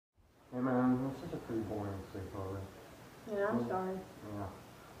I'm sorry. Yeah.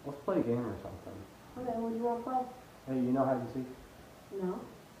 Let's play a game or something. Okay, what do you want to play? Hey, you know hide and seek? No.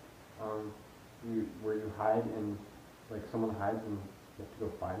 Where you hide and, like, someone hides and you have to go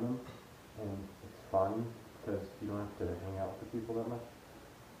find them, and it's fun because you don't have to hang out with the people that much.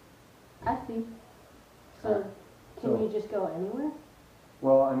 I see. So, can we just go anywhere?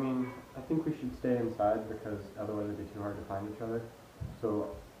 Well, I mean, I think we should stay inside because otherwise it'd be too hard to find each other.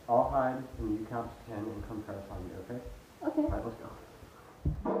 So, I'll hide and you count to 10 and come try to find me, okay? Okay. Alright, let's go.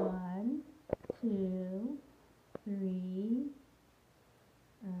 1, 2, 3,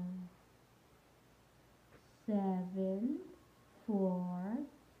 7, 4,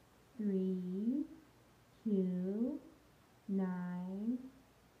 3, 2, 9,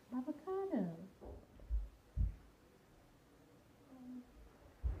 avocado.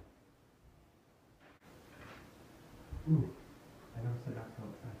 Ooh, I noticed I got so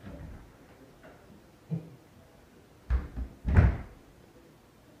excited.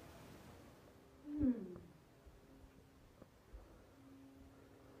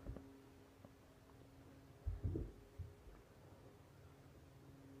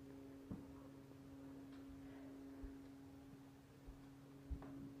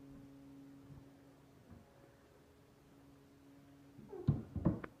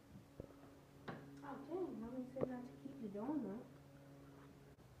 Said not to keep the door locked.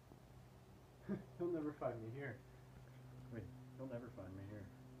 You'll never find me here. Wait, you'll never find me here.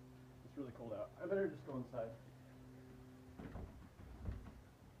 It's really cold out. I better just go inside.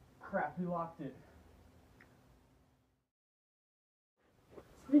 Crap, who locked it?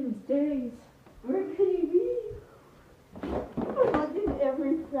 It's been days. Where could he be? I'm like in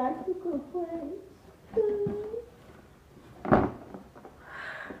every practical place.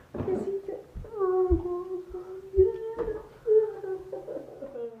 Is he just...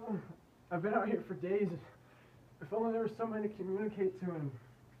 I've been out here for days. If only there was someone to communicate to him.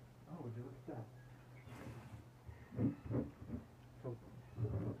 Oh, would you look at that?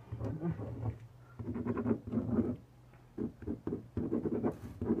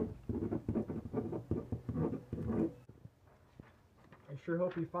 I sure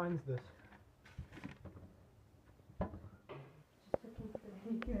hope he finds this. Just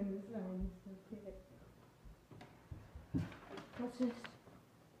looking for any good signs. Okay. What's this?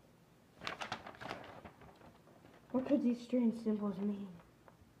 What could these strange symbols mean?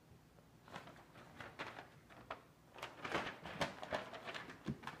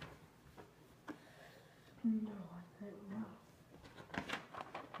 No, I don't know.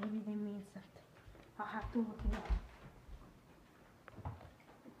 Maybe they mean something. I'll have to look it up.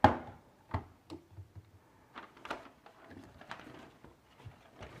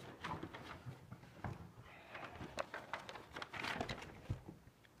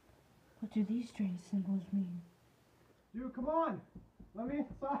 What do these strange symbols mean? Dude, come on! Let me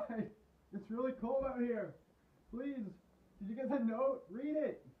inside! It's really cold out here! Please! Did you get the note? Read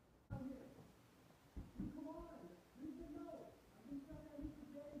it! Come on! Read the note! I've been trying to read the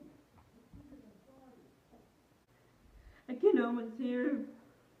day! I can almost hear him.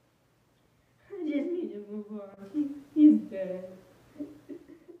 I just need to move on. He's dead.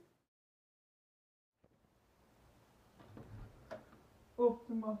 Off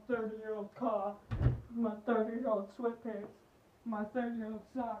to my 30-year-old car, my 30-year-old sweatpants, my 30-year-old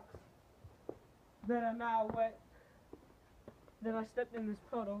socks that are now wet. Then I stepped in this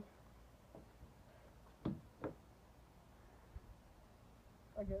puddle.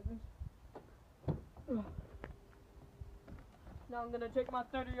 I get this. Ugh. Now I'm gonna take my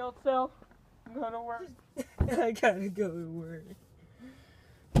 30-year-old self. I'm going to work. I gotta go to work.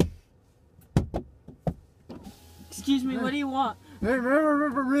 Excuse me, what do you want? Hey man,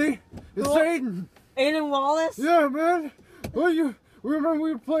 remember me? It's Aiden! Aiden Wallace? Yeah man! Remember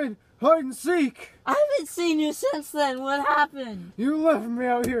we were playing hide and seek? I haven't seen you since then. What happened? You left me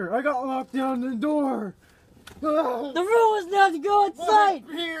out here. I got locked down the door. The rule was not to go inside!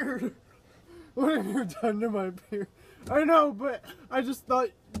 My beard! What have you done to my beard? I know, but I just thought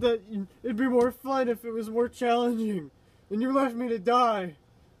that it'd be more fun if it was more challenging. And you left me to die.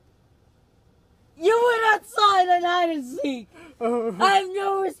 You went outside and hide and seek! Oh. I have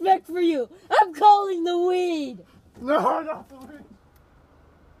no respect for you! I'm calling the weed! No, not the weed!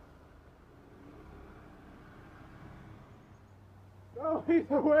 Oh, he's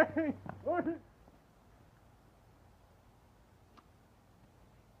away!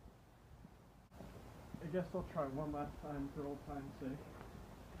 I guess I'll try one last time for old time's sake.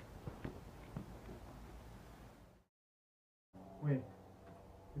 Wait,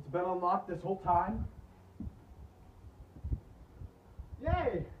 it's been unlocked this whole time?